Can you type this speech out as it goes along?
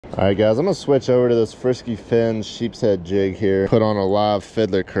All right, guys, I'm gonna switch over to this Frisky Fins sheep's head jig here. Put on a live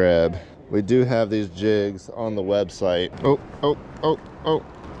fiddler crab. We do have these jigs on the website. Oh,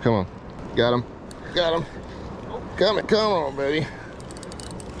 come on. Got him, Come on, baby.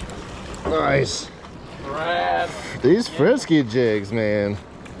 Nice. Crab. These Frisky jigs, man.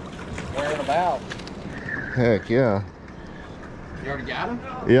 Wearing about. Heck yeah. You already got him?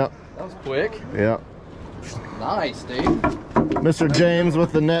 Yep. That was quick. Yep. Nice, dude. Mr. James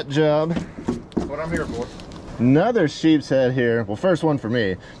with the net job. That's what I'm here for. Another sheep's head here. Well, first one for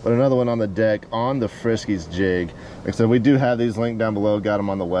me, but another one on the deck on the Friskies jig. Like I said, we do have these linked down below. Got them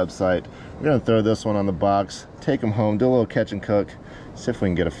on the website. We're gonna throw this one on the box, take them home, do a little catch and cook, see if we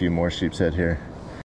can get a few more sheep's head here.